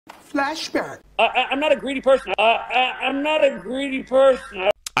Flashback. I'm not a greedy person. I'm not a greedy person.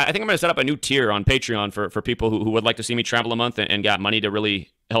 I think I'm going to set up a new tier on Patreon for people who would like to see me travel a month and got money to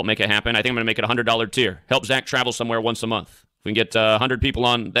really help make it happen. I think I'm going to make it a $100 tier. Help Zach travel somewhere once a month. If we can get 100 people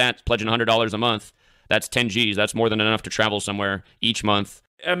on that, pledging $100 a month, that's 10 G's. That's more than enough to travel somewhere each month.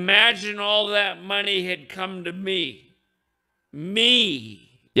 Imagine all that money had come to me. Me.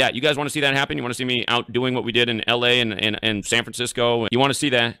 Yeah, you guys want to see that happen? You want to see me out doing what we did in LA and San Francisco? You want to see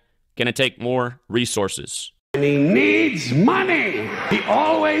that? Gonna take more resources. And he needs money. He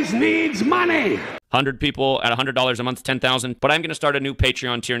always needs money. 100 people at $100 a month, 10,000. But I'm going to start a new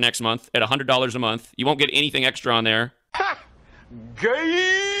Patreon tier next month at $100 a month. You won't get anything extra on there. Ha!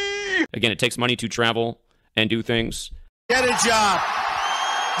 Gay! Again, it takes money to travel and do things. Get a job.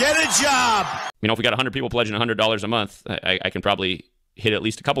 Get a job. You know, if we got 100 people pledging $100 a month, I can probably hit at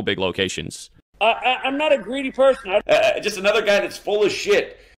least a couple big locations. I'm not a greedy person. Just another guy that's full of shit.